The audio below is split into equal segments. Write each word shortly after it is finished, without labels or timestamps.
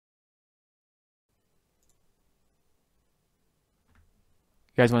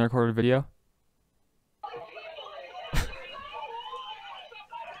You guys want to record a video?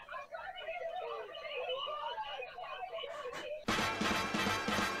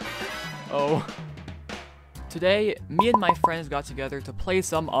 Oh. Today, me and my friends got together to play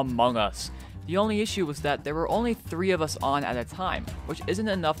some Among Us. The only issue was that there were only 3 of us on at a time, which isn't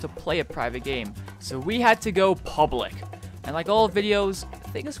enough to play a private game, so we had to go public. And like all videos,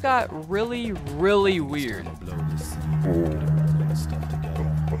 things got really, really weird.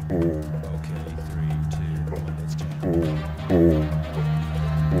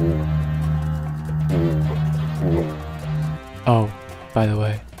 Oh, by the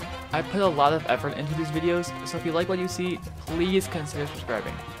way, I put a lot of effort into these videos, so if you like what you see, please consider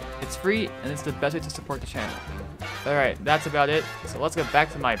subscribing. It's free, and it's the best way to support the channel. Alright, that's about it, so let's get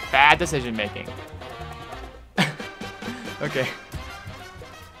back to my bad decision making. Okay.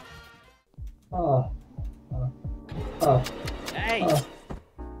 Hey!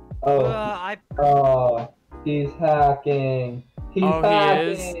 He's hacking. He's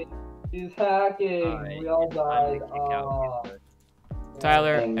hacking. He's hacking. Right, We all died.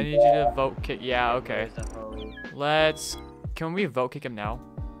 Tyler, I need you to vote kick. Yeah, okay. Where's the vote? Let's. Can we vote kick him now?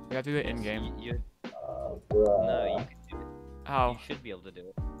 We have to do it in game. No, you can do it. How? You should be able to do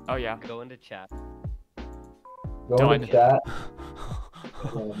it. Oh yeah. Go into chat. Go Done. in chat.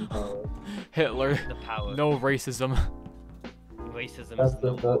 Hitler. The power. No racism. Racism That's is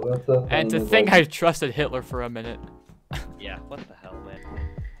the, no. that's the And to thing, think like, I trusted Hitler for a minute. Yeah, what the hell, man?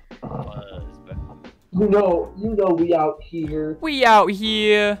 Buzz, but you know, we out here. We out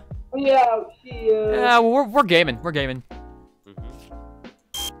here. We out here. Yeah, we're gaming. We're gaming. We're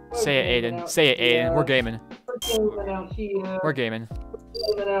Say it, gaming Aiden. out Say it, Aiden. here. We're gaming. We're gaming out here. We're gaming.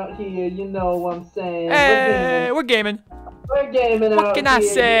 We're gaming out here. You know what I'm saying. Hey, we're gaming. We're gaming out What can I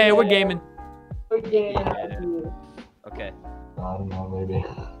here, say? yeah. We're gaming. We're gaming out Yeah. here. okay. I don't know, maybe.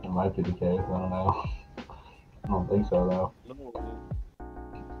 It might be the case, I don't know. I don't think so, though. No.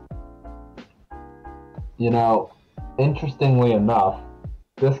 You know, interestingly enough,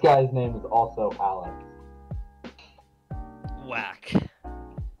 this guy's name is also Alex. Whack.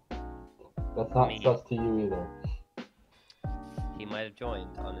 That's not Me. sus to you either. He might have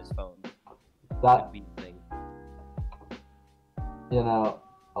joined on his phone. That, Could be the thing. you know,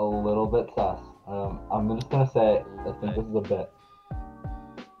 a little bit sus. I'm just gonna say, I think this is a bit.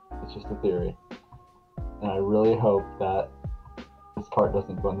 It's just a theory. And I really hope that this part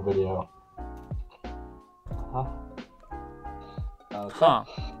doesn't go in the video. Huh? Okay. Huh.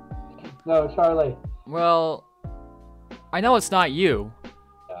 No, Charlie. Well, I know it's not you.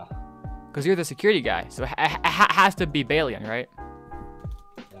 Yeah. Because you're the security guy, so it has to be Balian, right?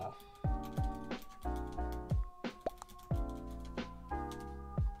 Yeah.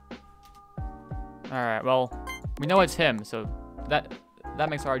 Alright, well, we know it's him, so that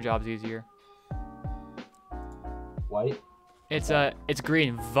makes our jobs easier. White? It's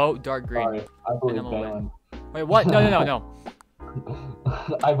green. Vote dark green. Sorry, I believe And then we'll Balin. Wait, what? No.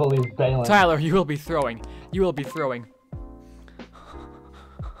 I believe Balin. Tyler, you will be throwing. You will be throwing.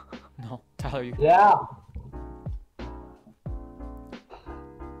 No, Tyler, you. Yeah.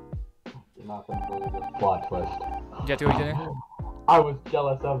 You're not gonna believe this plot twist. Did you have to go to dinner? I was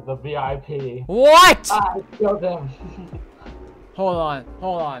jealous of the VIP. What? I killed him. Hold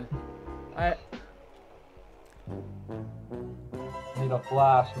on. I Need a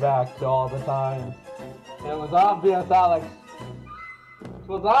flashback to all the times. It was obvious, Alex. It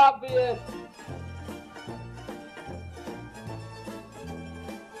was obvious.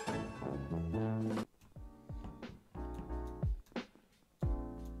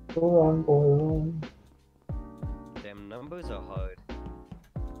 Go on, boy, run. Damn numbers are hard.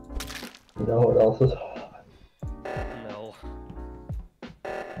 You know what else is hard? No.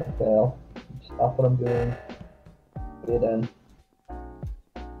 Okay, I'll stop what I'm doing. Get in.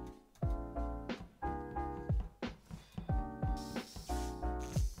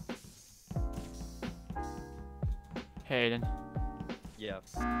 Hayden. Yeah.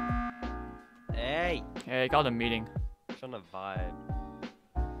 Hey! Hey, I got a meeting. I'm trying to vibe.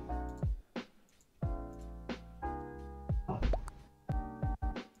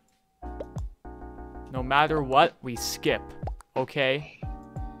 No matter what, we skip. Okay?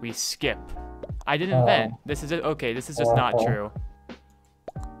 We skip. I didn't invent. This is it. Okay, this is just not true.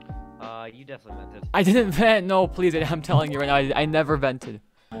 You definitely meant it. I didn't vent. No, please. I'm telling you right now, I never vented.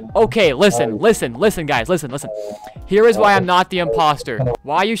 Okay, listen, guys, listen. Here is why I'm not the imposter.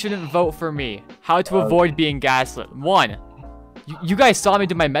 Why you shouldn't vote for me. How to avoid being gaslit. 1. You guys saw me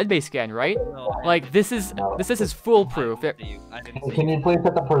do my medbay scan, right? No, Like, this is foolproof. I didn't see Can you please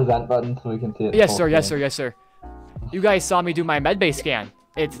hit the present button so we can see it? Yes, sir. You guys saw me do my medbay scan.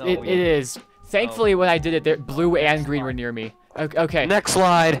 It No, is. Thankfully, when I did it, blue and green were near me. Okay. Next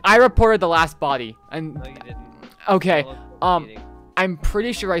slide. I reported the last body, and No, you didn't. okay. That was cheating. I'm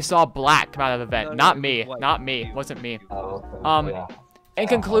pretty sure I saw black come out of the vent. No, Not it was me. white. Not me. You. Wasn't me. Oh, okay. Um, Yeah. In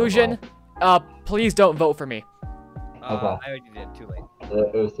conclusion, please don't vote for me. I already did. Too late.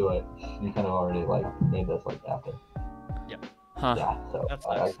 It was too late. You kind of already like made this like after. Huh. Yeah. So That's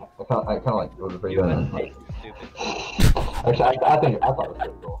I nice. kind of like voted for you. You And, had like, stupid. actually, I thought it was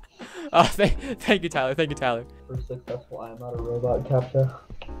pretty cool. Thank you, Tyler. Thank you, Tyler. For successful, I am not a robot captcha.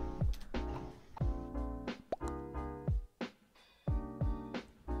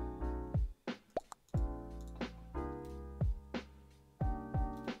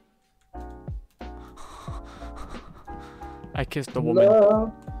 I kissed the woman.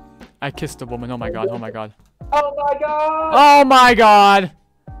 No. I kissed the woman. Oh my god. Oh my god. Oh my god! Oh my god.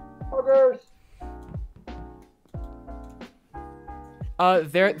 Fuckers!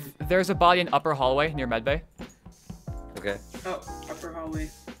 There's a body in upper hallway near medbay. Okay. Oh, upper hallway.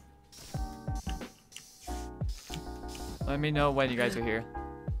 Let me know when you guys are here.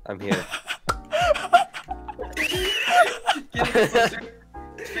 I'm here.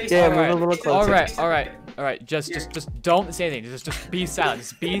 Yeah, Alright. move a little closer. All right. Just don't say anything. Just be silent.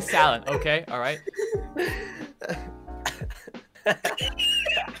 Just be silent. Okay. All right.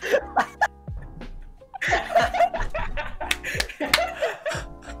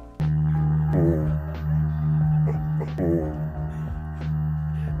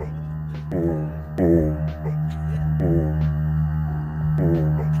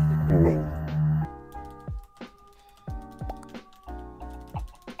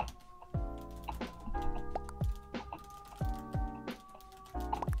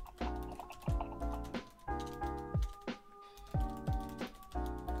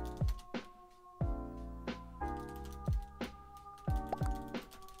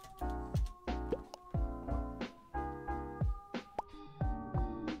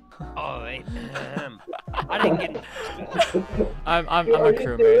 Oh wait. I didn't get. I'm a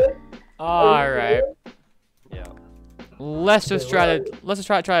crewmate. All right. Yeah. Let's just try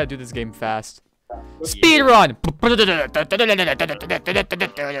to do this game fast. Speed run.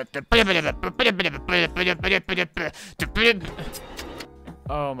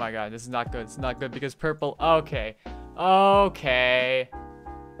 Oh my god, this is not good. It's not good because purple. Okay. Okay.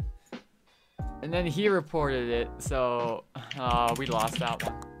 And then he reported it, so we lost that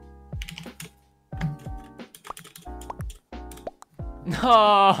one.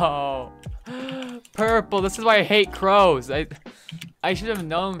 No. Purple. This is why I hate crows. I should have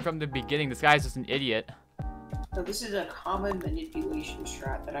known from the beginning. This guy's just an idiot. So this is a common manipulation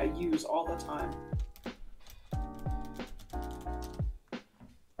strat that I use all the time.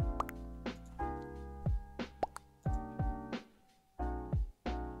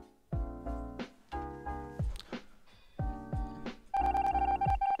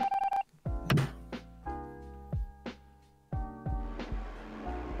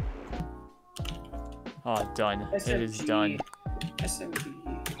 Oh, done. It is done. SMG.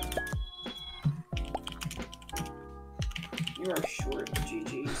 You are short,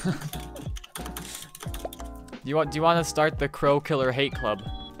 GG. Do you want to start the CROWKILLER hate club?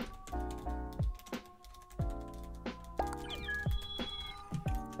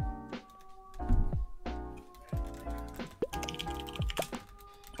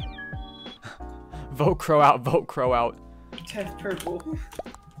 Vote Crow out, vote Crow out. Death purple.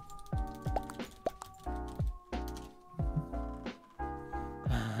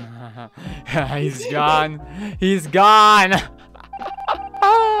 He's gone. He's gone.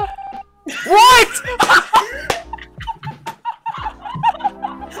 What?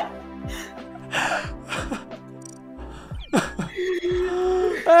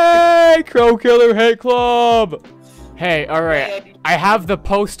 Hey, CROWKILLER hate club. Hey, all right. I have the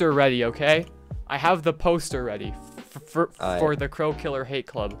poster ready. Okay, I have the poster ready for the CROWKILLER hate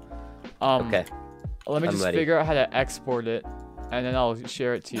club. Okay. Let me I'm just ready. figure out how to export it, and then I'll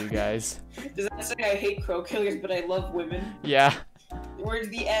share it to you guys. Does that say I hate crow killers, but I love women? Yeah. Where's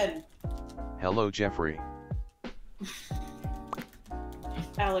the N? Hello, Jeffrey.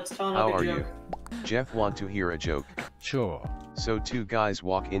 Alex, tell How another are joke. you? Jeff want to hear a joke. Sure. So two guys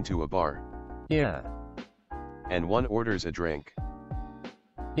walk into a bar, Yeah. and one orders a drink.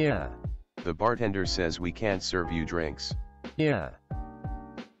 Yeah. The bartender says we can't serve you drinks. Yeah.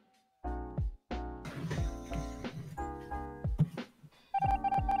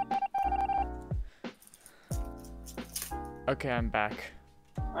 Okay, I'm back.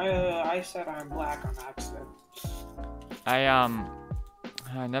 I said I'm black on accident.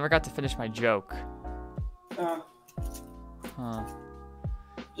 I never got to finish my joke. Uh, Huh.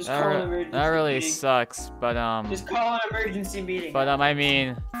 Just call an emergency That really meeting. sucks, but Just call an emergency meeting. but I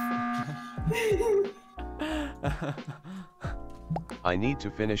mean. I need to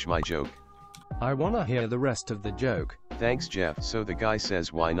finish my joke. I wanna hear the rest of the joke. Thanks, Jeff. So the guy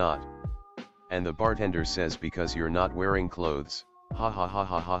says, why not? And the bartender says, because you're not wearing clothes. Ha ha ha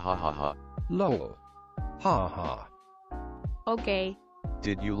ha ha ha ha ha. Lol. Ha ha. Okay.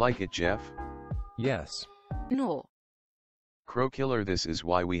 Did you like it, Jeff? Yes. No. CROWKILLER, this is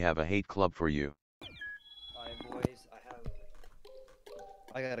why we have a hate club for you. Alright, boys,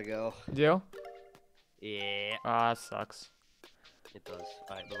 I gotta go. Do? Yeah, Ah, that sucks. it does.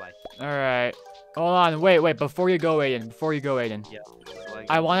 Alright, bye-bye. Alright. Hold on, wait, before you go, Aiden. Yeah.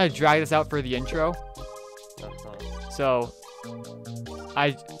 I want to drag this out for the intro. So,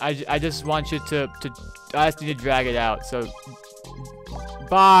 I just want you to, I just need to drag it out. So,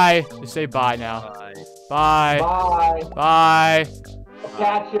 bye. Just say bye now. Bye. Bye. Bye. Bye.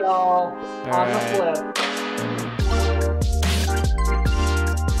 Catch y'all on the Alright. flip.